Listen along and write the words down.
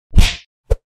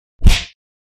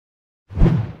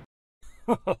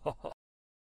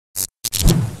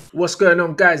What's going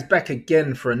on, guys? Back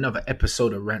again for another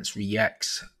episode of Rants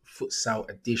Reacts, Futsal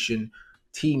edition,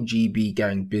 Team GB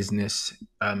gang business.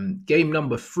 Game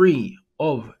number 3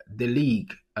 of the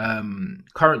league.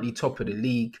 Currently top of the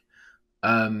league.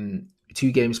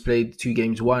 2 games played, 2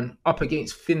 games won. Up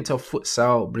against Finta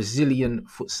Futsal, Brazilian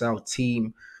futsal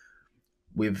team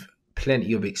with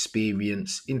plenty of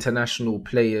experience, international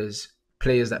players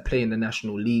that play in the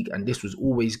National League, and this was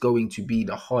always going to be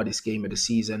the hardest game of the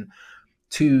season.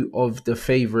 2 of the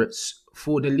favourites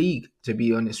for the league, to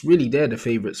be honest. Really, they're the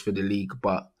favourites for the league,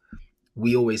 but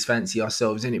we always fancy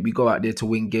ourselves in it. We go out there to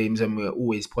win games and we're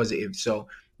always positive. So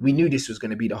we knew this was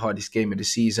going to be the hardest game of the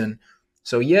season.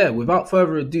 So yeah, without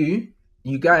further ado,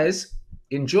 you guys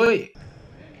enjoy.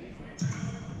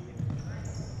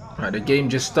 Right, the game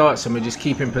just starts and we're just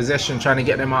keeping possession, trying to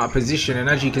get them out of position. And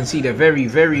as you can see, they're very,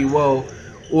 very well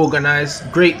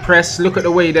organised. Great press. Look at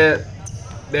the way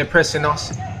they're pressing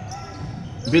us.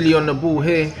 Billy on the ball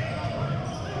here.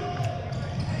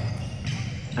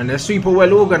 And they're super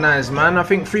well organised, man. I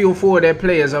think 3 or 4 of their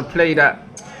players have played at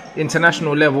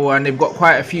international level, and they've got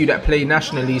quite a few that play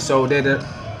nationally. So they're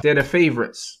the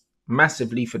favourites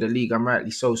massively for the league. I'm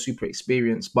rightly so, super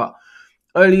experienced. But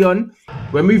early on,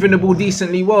 we're moving the ball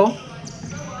decently well.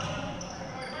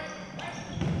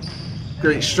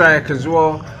 Great strike as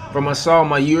well from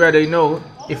Osama. You already know,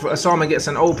 if Osama gets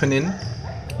an opening,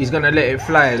 he's going to let it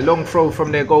fly. Long throw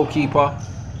from their goalkeeper.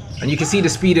 And you can see the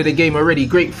speed of the game already.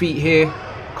 Great feet here.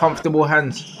 Comfortable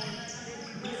hands.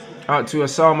 Out to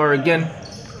Osama again.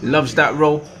 Loves that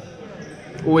roll.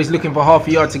 Always looking for half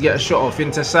a yard to get a shot off.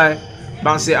 Into side.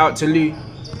 Bounce it out to Lou.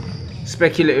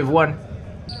 Speculative one.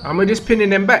 And we're just pinning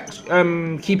them back.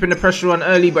 Keeping the pressure on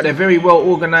early. But they're very well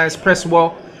organised. Press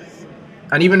well.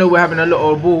 And even though we're having a lot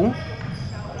of ball,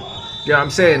 you know what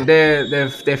I'm saying? They're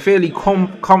fairly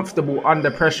comfortable under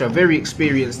pressure. Very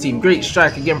experienced team. Great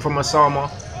strike again from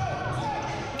Osama.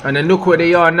 And then look where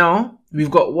they are now. We've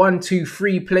got 1, 2,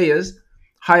 3 players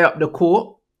high up the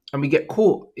court. And we get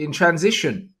caught in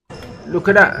transition. Look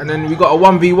at that. And then we got a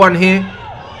 1v1 here.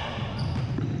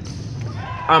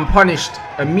 I'm punished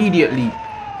immediately.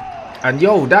 And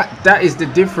yo, that is the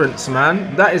difference,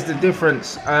 man. That is the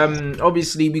difference.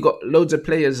 Obviously, we got loads of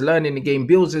players learning the game.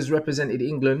 Bills has represented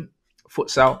England.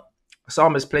 Futsal.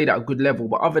 Osama's played at a good level,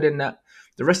 but other than that,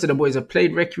 the rest of the boys have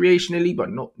played recreationally, but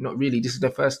not really. This is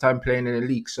their first time playing in the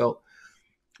league, so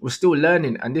we're still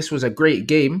learning. And this was a great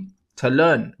game to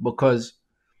learn because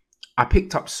I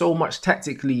picked up so much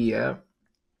tactically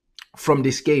from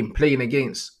this game, playing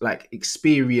against like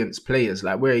experienced players.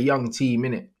 Like, we're a young team,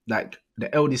 innit? Like,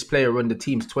 the eldest player on the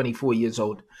team's 24 years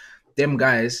old. Them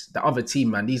guys, the other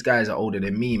team, man, these guys are older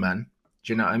than me, man.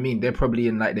 Do you know what I mean? They're probably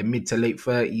in like their mid to late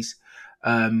 30s.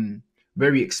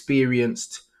 Very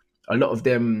experienced, a lot of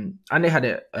them, and they had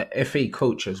a FA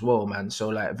coach as well, man. So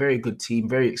like, very good team,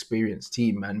 very experienced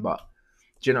team, man. But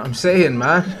do you know what I'm saying,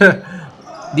 man?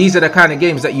 These are the kind of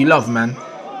games that you love, man.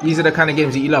 These are the kind of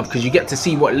games that you love because you get to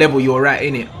see what level you're at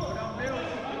in it.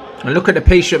 And look at the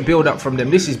patient build up from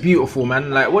them. This is beautiful, man.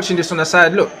 Like, watching this on the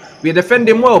side, look, we're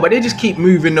defending well, but they just keep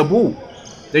moving the ball.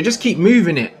 They just keep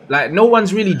moving it. Like, no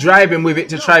one's really driving with it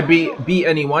to try beat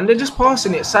anyone. They're just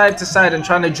passing it side to side and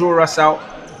trying to draw us out.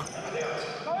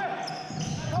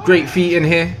 Great feet in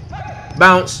here.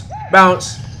 Bounce.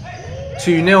 Bounce.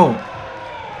 2-0.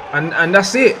 And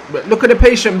that's it. But look at the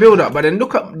patient build-up. But then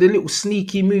look at the little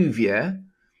sneaky move, yeah?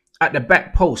 At the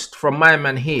back post from my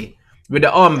man here. With the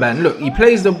armband. Look, he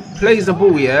plays the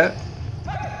ball, yeah?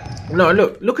 No,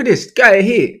 look at this guy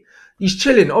here. He's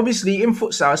chilling. Obviously, in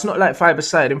futsal, it's not like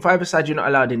five-a-side. In five-a-side, you're not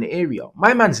allowed in the area.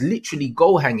 My man's literally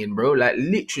goal hanging, bro. Like,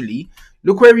 literally.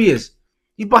 Look where he is.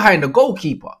 He's behind the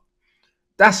goalkeeper.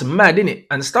 That's mad, innit?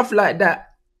 And stuff like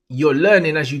that, you're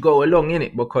learning as you go along,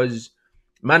 innit? Because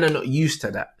man are not used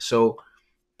to that. So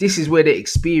this is where the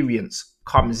experience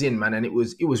comes in, man. And it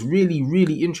was really,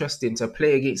 really interesting to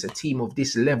play against a team of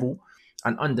this level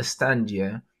and understand,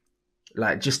 yeah,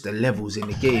 like, just the levels in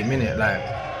the game, innit?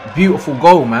 Like, beautiful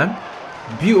goal, man.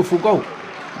 Beautiful goal.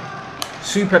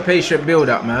 Super patient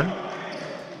build-up, man.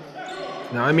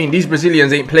 Now, I mean, these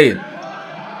Brazilians ain't playing.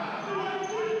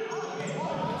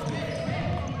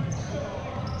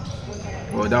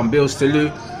 Well done, Bills to Lou.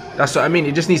 That's what I mean.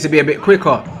 It just needs to be a bit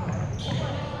quicker.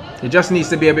 It just needs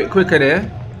to be a bit quicker there.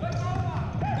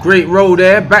 Great roll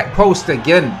there. Back post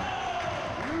again.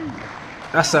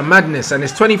 That's a madness. And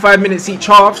it's 25 minutes each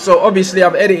half. So obviously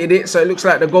I've edited it. So it looks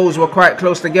like the goals were quite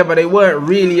close together. They weren't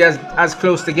really as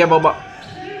close together. But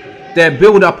their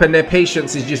build-up and their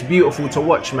patience is just beautiful to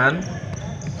watch, man.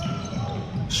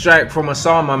 Strike from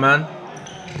Osama, man.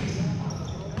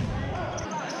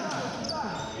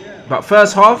 But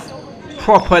first half,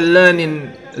 proper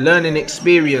learning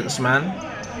experience, man.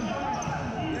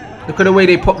 Look at the way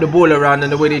they pop the ball around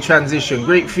and the way they transition.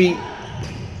 Great feet.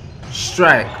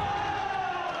 Strike.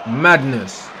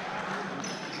 Madness.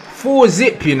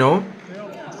 4-zip, you know,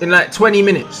 in like 20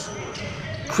 minutes.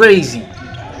 Crazy.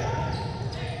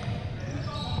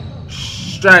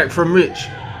 Strike from Rich.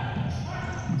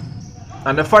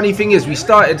 And the funny thing is, we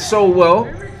started so well.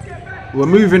 We're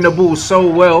moving the ball so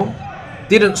well.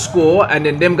 Didn't score, and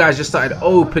then them guys just started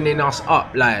opening us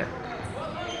up, like.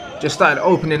 Just started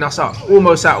opening us up,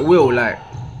 almost at will, like.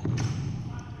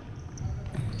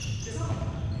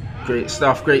 Great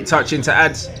stuff, great touch into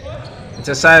Ads,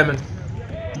 into Simon.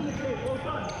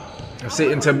 That's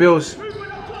it, into Bills.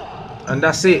 And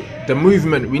that's it, the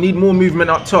movement. We need more movement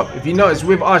up top. If you notice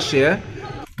with us, yeah,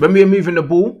 when we were moving the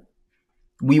ball,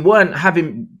 we weren't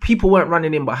having, people weren't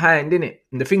running in behind, innit?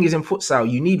 And the thing is, in futsal,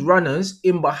 you need runners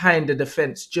in behind the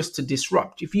defense just to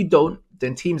disrupt. If you don't,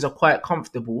 then teams are quite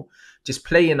comfortable just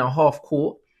playing a half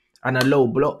court and a low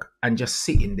block and just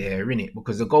sitting there, innit?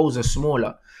 Because the goals are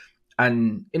smaller.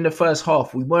 And in the first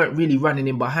half, we weren't really running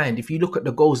in behind. If you look at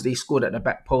the goals they scored at the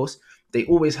back post, they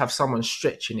always have someone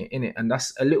stretching it, innit? And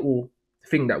that's a little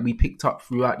thing that we picked up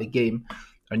throughout the game.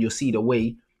 And you'll see the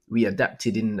way we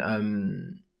adapted in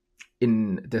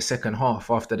the second half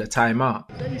after the timeout.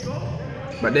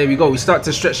 But there we go. We start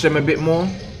to stretch them a bit more.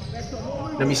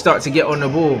 Then we start to get on the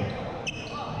ball.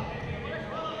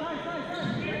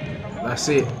 That's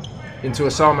it. Into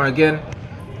Osama again.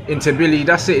 Into Billy.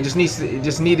 That's it. It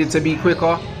just needed to be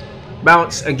quicker.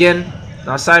 Bounce again.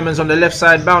 Now Simon's on the left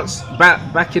side. Bounce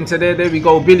back into there. There we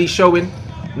go. Billy showing.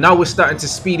 Now we're starting to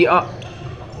speed it up.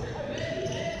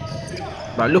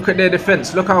 But look at their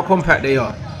defense. Look how compact they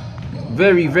are.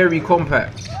 Very, very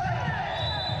compact.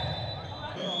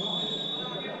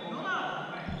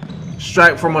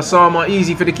 Strike from Osama.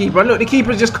 Easy for the keeper. And look, the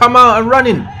keeper's just come out and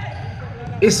running.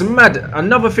 It's mad.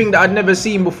 Another thing that I'd never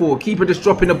seen before. Keeper just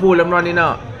dropping the ball and running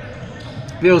out.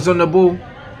 Bill's on the ball.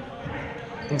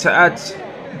 Into Ads.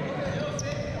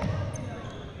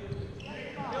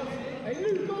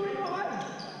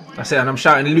 That's it. And I'm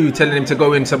shouting Lou, telling him to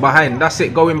go into behind. That's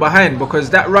it. Going behind. Because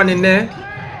that run in there,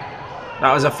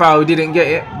 that was a foul, didn't get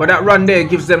it. But that run there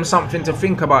gives them something to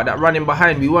think about. That running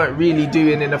behind we weren't really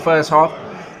doing in the first half.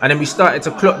 And then we started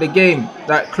to clock the game.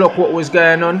 Like clock what was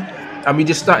going on. And we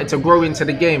just started to grow into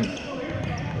the game.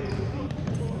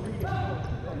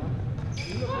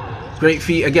 Great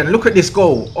feet again. Look at this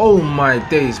goal. Oh my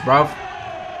days, bruv.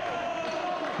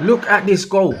 Look at this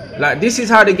goal. Like this is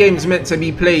how the game's meant to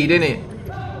be played, innit?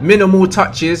 Minimal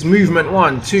touches. Movement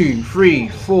 1, 2, 3,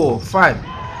 4, 5.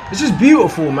 It's just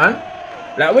beautiful, man.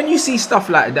 Like, when you see stuff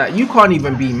like that, you can't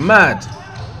even be mad.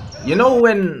 You know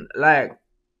when, like,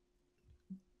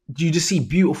 you just see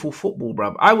beautiful football,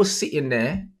 bruv. I was sitting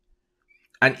there,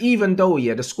 and even though,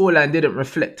 yeah, the scoreline didn't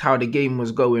reflect how the game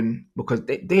was going, because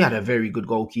they had a very good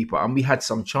goalkeeper, and we had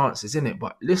some chances in it.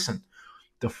 But listen,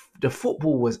 the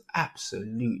football was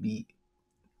absolutely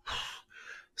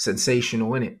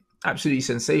sensational, innit? Absolutely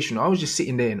sensational. I was just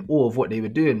sitting there in awe of what they were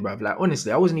doing, bruv. Like,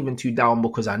 honestly, I wasn't even too down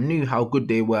because I knew how good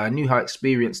they were. I knew how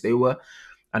experienced they were.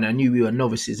 And I knew we were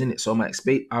novices in it. So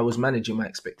I was managing my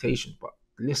expectations. But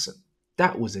listen,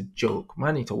 that was a joke. Man,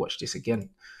 I need to watch this again.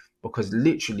 Because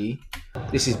literally,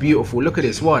 this is beautiful. Look at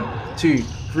this. 1, 2,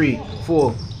 3,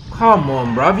 4. Come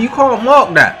on, bruv. You can't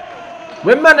mark that.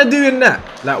 When man are doing that,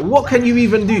 like, what can you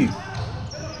even do?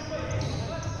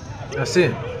 That's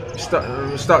it.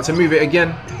 Start to move it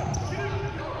again.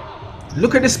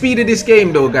 Look at the speed of this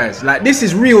game though, guys. Like, this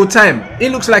is real time.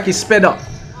 It looks like it's sped up.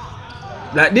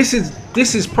 Like, this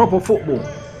is proper football.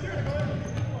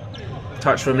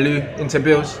 Touch from Lou into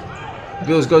Bills.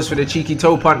 Bills goes for the cheeky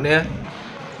toe punt there.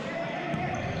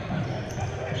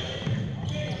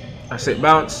 That's it,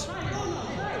 bounce.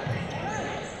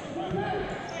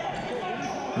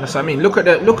 That's what I mean. Look at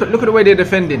the way they're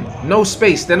defending. No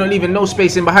space. They're not leaving no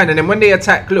space in behind. And then when they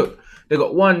attack, look. They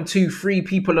got 1, 2, 3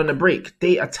 people on the break.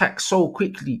 They attack so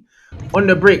quickly. On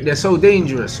the break, they're so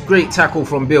dangerous. Great tackle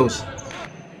from Bills.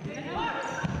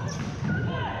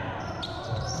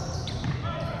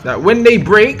 Like, when they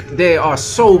break, they are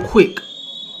so quick.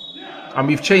 And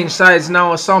we've changed sides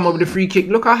now. Osama with the free kick.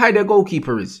 Look how high their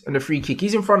goalkeeper is on the free kick.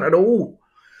 He's in front of the wall.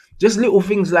 Just little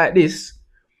things like this.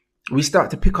 We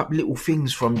start to pick up little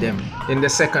things from them in the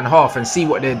second half and see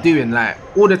what they're doing. Like,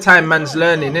 all the time man's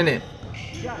learning, innit?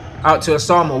 Out to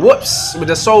Osama. Whoops.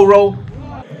 With a soul roll.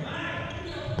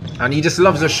 And he just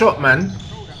loves a shot, man.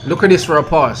 Look at this for a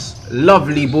pass.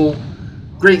 Lovely ball.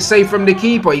 Great save from the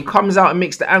keeper. He comes out and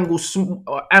makes the angle small.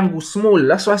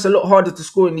 That's why it's a lot harder to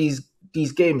score in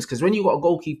these games. Because when you got a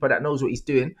goalkeeper that knows what he's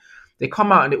doing, they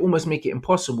come out and they almost make it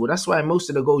impossible. That's why most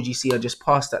of the goals you see are just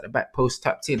passed at the back post,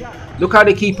 tapped in. Look how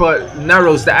the keeper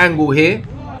narrows the angle here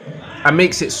and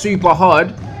makes it super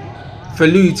hard for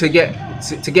Lou to get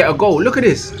a goal. Look at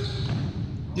this.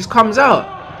 Just comes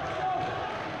out.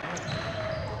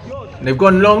 And they've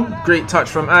gone long. Great touch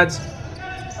from Ads.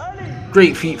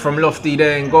 Great feet from Lofty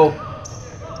there and goal.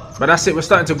 But that's it. We're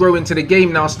starting to grow into the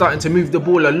game now. Starting to move the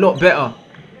ball a lot better.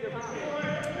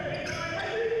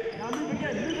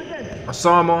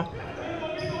 Osama.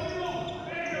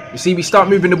 You see, we start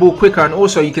moving the ball quicker. And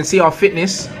also, you can see our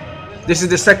fitness. This is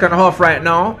the second half right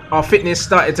now. Our fitness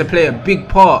started to play a big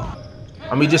part.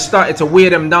 And we just started to wear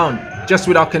them down. Just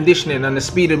with our conditioning and the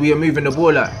speed that we are moving the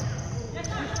ball at.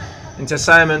 Into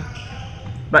Simon.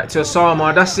 Back to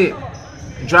Osama. That's it.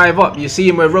 Drive up. You see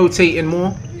him, we're rotating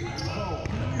more.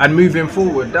 And moving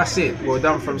forward. That's it. Well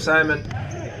done from Simon.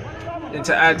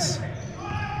 Into Ads.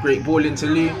 Great ball into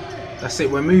Lou. That's it.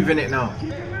 We're moving it now.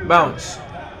 Bounce.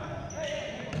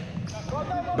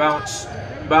 Bounce.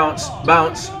 Bounce.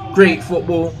 Bounce. Great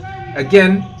football.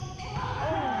 Again.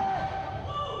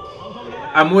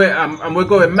 And we're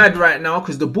going mad right now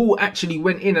because the ball actually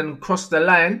went in and crossed the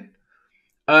line.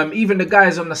 Even the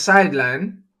guys on the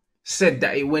sideline said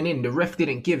that it went in. The ref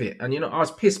didn't give it. And, you know, I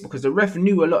was pissed because the ref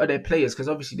knew a lot of their players because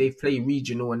obviously they play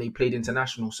regional and they played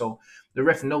international. So the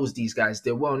ref knows these guys.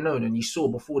 They're well known. And you saw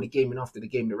before the game and after the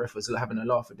game, the ref was having a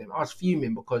laugh at them. I was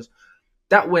fuming because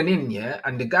that went in, yeah.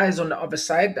 And the guys on the other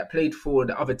side that played for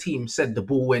the other team said the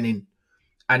ball went in.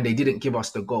 And they didn't give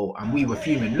us the goal. And we were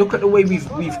fuming. Look at the way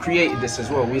we've created this as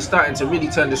well. We're starting to really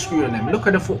turn the screw on them. Look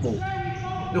at the football.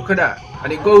 Look at that.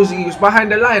 And it goes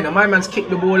behind the line. And my man's kicked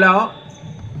the ball out.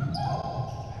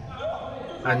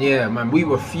 And yeah, man, we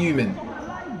were fuming.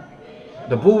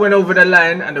 The ball went over the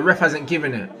line and the ref hasn't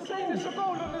given it.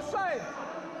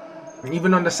 And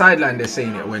even on the sideline, they're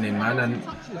saying it went in, man. And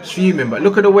it's fuming. But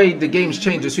look at the way the game's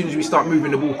changed as soon as we start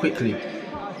moving the ball quickly.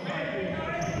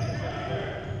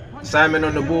 Simon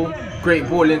on the ball. Great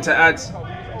ball into Ads.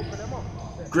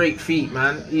 Great feet,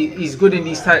 man. He's good in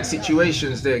these tight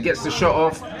situations there. Gets the shot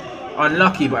off.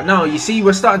 Unlucky. But now, you see,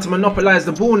 we're starting to monopolize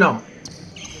the ball now.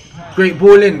 Great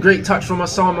ball in. Great touch from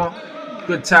Osama.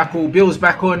 Good tackle. Bill's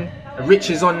back on. Rich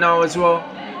is on now as well.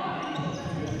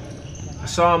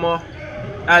 Osama.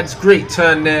 Adds great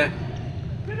turn there.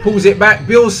 Pulls it back.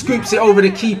 Bill scoops it over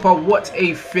the keeper. What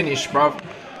a finish, bruv.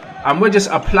 And we're just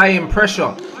applying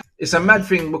pressure. It's a mad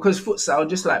thing because futsal,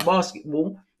 just like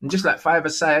basketball, and just like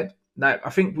five-a-side, like I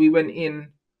think we went in,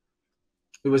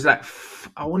 it was like,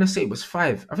 I want to say it was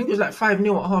 5. I think it was like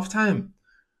 5-0 at half time.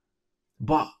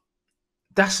 But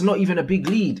that's not even a big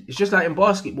lead. It's just like in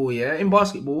basketball, yeah? In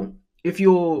basketball, if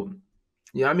you're,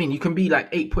 yeah, I mean, you can be like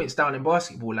 8 points down in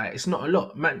basketball. Like, it's not a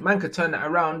lot. Man could turn that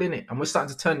around, innit? And we're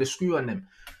starting to turn the screw on them.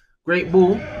 Great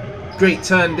ball. Great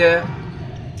turn there.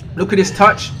 Look at this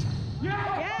touch.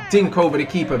 Dink over the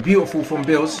keeper. Beautiful from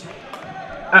Bills.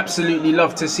 Absolutely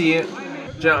love to see it. Do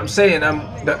you know what I'm saying?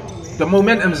 The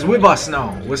momentum's with us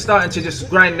now. We're starting to just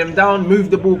grind them down,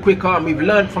 move the ball quicker, and we've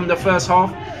learned from the first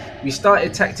half. We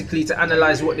started tactically to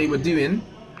analyze what they were doing,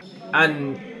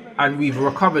 and we've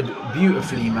recovered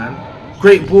beautifully, man.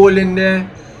 Great ball in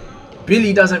there.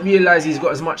 Billy doesn't realize he's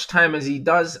got as much time as he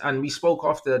does, and we spoke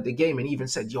after the game and he even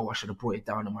said, yo, I should have brought it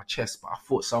down on my chest, but I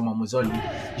thought someone was on me.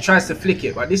 He tries to flick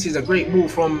it, but this is a great ball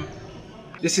from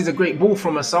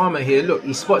Osama here. Look,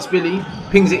 he spots Billy,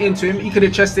 pings it into him. He could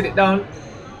have chested it down.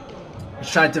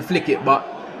 He's trying to flick it, but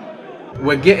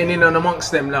we're getting in and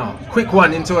amongst them now. Quick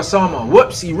one into Osama.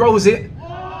 Whoops, he rolls it,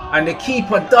 and the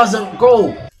keeper doesn't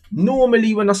go.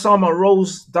 Normally when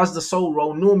Osama does the soul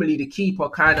roll, normally the keeper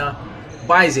kind of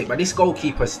buys it, but this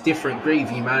goalkeeper's different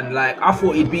gravy, man. Like, I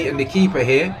thought he'd beaten the keeper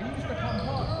here.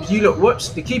 If you look, whoops,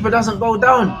 the keeper doesn't go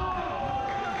down.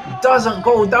 He doesn't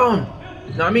go down.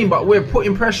 You know what I mean? But we're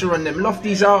putting pressure on them.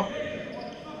 Lofty's out.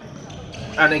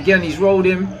 And again, he's rolled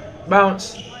him.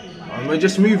 Bounce. And we're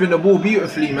just moving the ball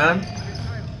beautifully, man.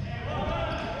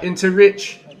 Into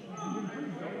Rich.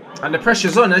 And the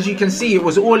pressure's on. As you can see, it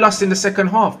was all us in the second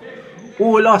half.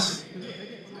 All us.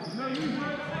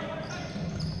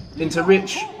 Into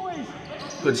Rich.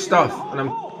 Good stuff.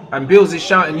 And Bills is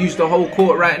shouting, use the whole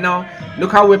court right now.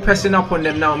 Look how we're pressing up on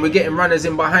them now. And we're getting runners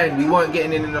in behind. We weren't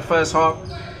getting in the first half.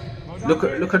 Look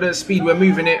at the speed we're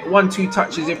moving it. 1-2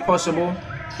 touches if possible.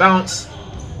 Bounce.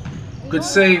 Good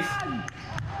save.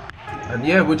 And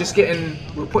yeah, we're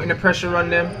putting the pressure on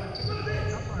them.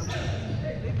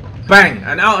 Bang.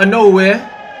 And out of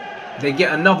nowhere, they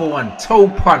get another one. Toe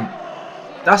punt.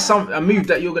 That's a move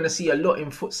that you're going to see a lot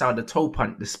in futsal, the toe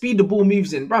punt. The speed the ball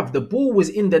moves in. Bruv, the ball was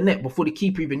in the net before the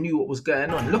keeper even knew what was going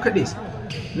on. Look at this.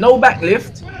 No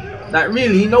backlift. Like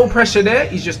really, no pressure there.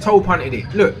 He's just toe punted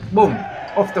it. Look, boom,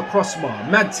 off the crossbar.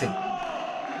 Mad thing.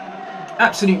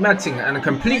 Absolute mad thing. And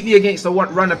completely against the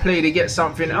runner play, they get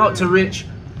something out to Rich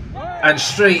and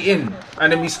straight in.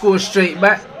 And then we score straight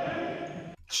back.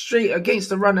 Straight against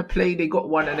the runner play, they got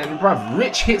one. And then, bruv,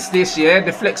 Rich hits this, yeah,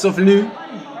 the flex of Lou.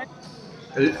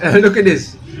 Look at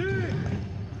this.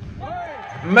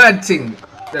 Mad thing.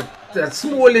 The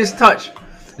smallest touch.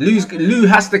 Lou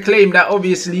has to claim that,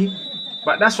 obviously.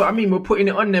 But that's what I mean. We're putting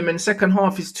it on them. And second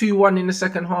half is 2-1 in the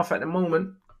second half at the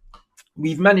moment.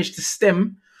 We've managed to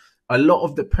stem a lot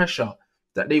of the pressure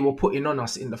that they were putting on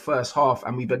us in the first half.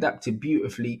 And we've adapted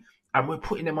beautifully. And we're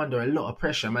putting them under a lot of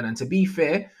pressure, man. And to be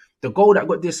fair, the goal that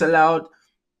got disallowed,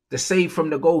 the save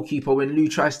from the goalkeeper when Lou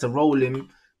tries to roll him,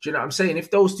 do you know what I'm saying? If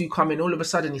those two come in, all of a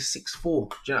sudden it's 6-4.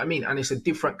 Do you know what I mean? And it's a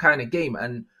different kind of game.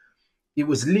 And it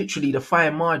was literally the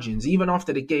fine margins. Even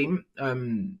after the game,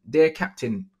 their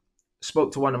captain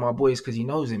spoke to one of my boys because he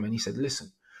knows him, and he said,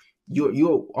 listen,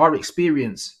 our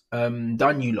experience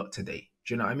done you lot today.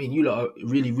 Do you know what I mean? You lot are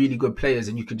really, really good players,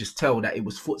 and you could just tell that it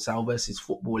was futsal versus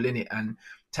football in it, and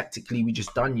tactically we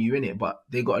just done you in it. But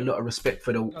they got a lot of respect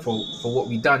for what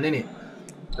we done in it.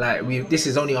 Like this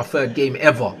is only our third game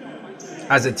ever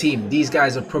as a team. These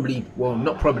guys have probably, well,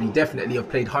 not probably, definitely have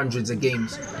played hundreds of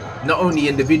games, not only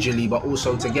individually but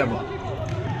also together.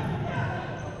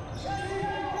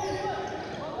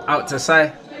 Out to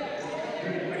Sai.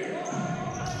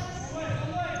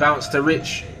 Bounce to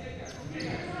Rich.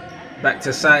 Back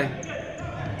to Sai.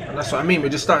 And that's what I mean. We're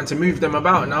just starting to move them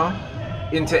about now.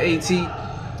 Into AT.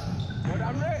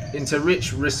 Into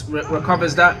Rich.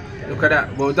 Recovers that. Look at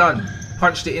that. Well done.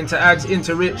 Punched it into Ads.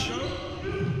 Into Rich.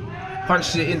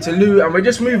 Punched it into Lou. And we're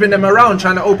just moving them around,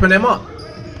 trying to open them up.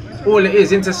 All it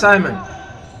is. Into Simon.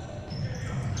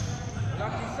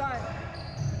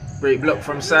 Great block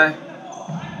from Sai.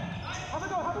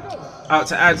 Out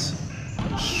to Ads.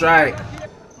 Strike.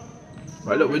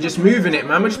 But look, we're just moving it,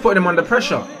 man. We're just putting them under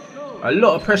pressure. A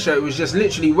lot of pressure. It was just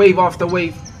literally wave after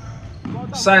wave.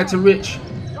 Side to Rich.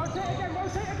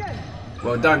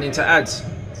 Well done, into Ads.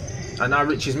 And now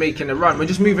Rich is making a run. We're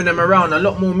just moving them around. A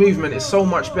lot more movement. It's so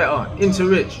much better. Into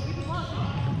Rich.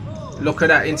 Look at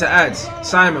that. Into Ads.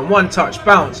 Simon, one touch.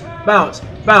 Bounce. Bounce.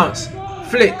 Bounce.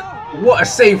 Flick. What a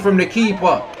save from the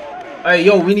keeper. Hey,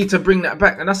 yo, we need to bring that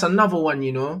back. And that's another one,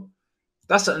 you know.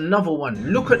 That's another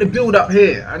one. Look at the build up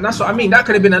here. And that's what I mean. That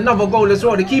could have been another goal as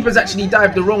well. The keeper's actually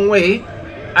dived the wrong way.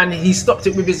 And he stopped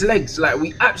it with his legs. Like,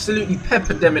 we absolutely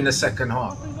peppered them in the second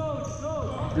half.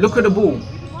 Look at the ball.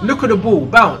 Look at the ball.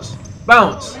 Bounce.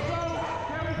 Bounce.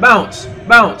 Bounce.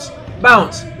 Bounce.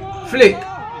 Bounce. Flick.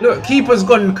 Look, keeper's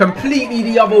gone completely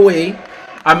the other way.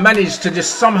 And managed to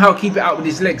just somehow keep it out with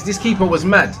his legs. This keeper was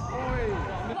mad.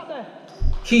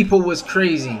 Keeper was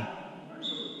crazy.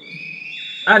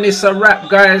 And it's a wrap,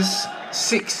 guys.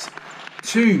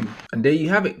 6-2. And there you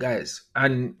have it, guys.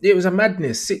 And it was a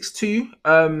madness.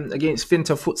 6-2 against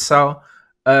Finta Futsal.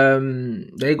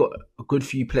 They got a good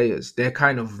few players. They're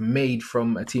kind of made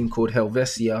from a team called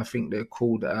Helvetia. I think they're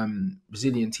called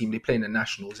Brazilian team. They play in the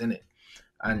nationals, innit?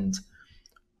 And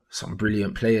some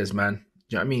brilliant players, man.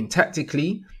 Do you know what I mean?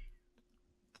 Tactically,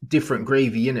 different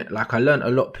gravy, innit? Like, I learned a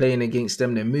lot playing against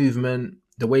them. Their movement,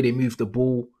 the way they move the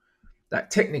ball. Like,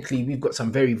 technically, we've got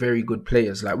some very, very good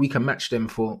players. Like, we can match them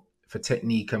for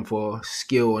technique and for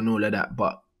skill and all of that.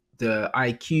 But the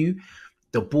IQ,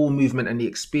 the ball movement and the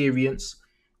experience,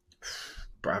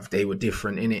 bruv, they were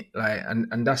different in it. Like,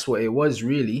 and that's what it was,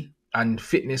 really. And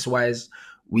fitness-wise,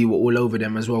 we were all over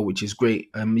them as well, which is great.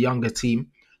 Younger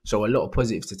team, so a lot of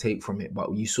positives to take from it.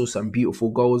 But you saw some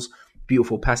beautiful goals,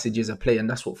 beautiful passages of play, and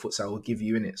that's what futsal will give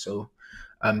you in it. So,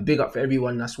 big up for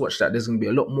everyone that's watched that. There's going to be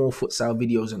a lot more futsal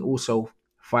videos and also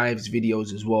fives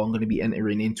videos as well. I'm going to be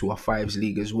entering into a fives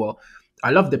league as well.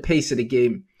 I love the pace of the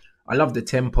game. I love the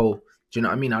tempo. Do you know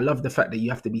what I mean? I love the fact that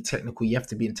you have to be technical. You have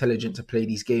to be intelligent to play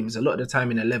these games. A lot of the time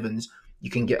in 11s,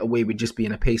 you can get away with just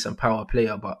being a pace and power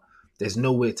player, but there's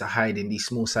nowhere to hide in these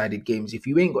small-sided games. If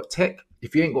you ain't got tech,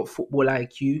 if you ain't got football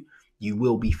IQ, you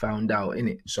will be found out,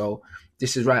 innit? So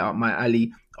this is right up my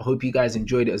alley. I hope you guys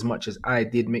enjoyed it as much as I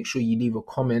did. Make sure you leave a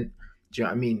comment. Do you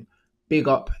know what I mean? Big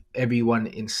up everyone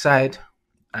inside.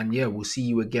 And yeah, we'll see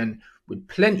you again with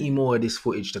plenty more of this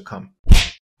footage to come.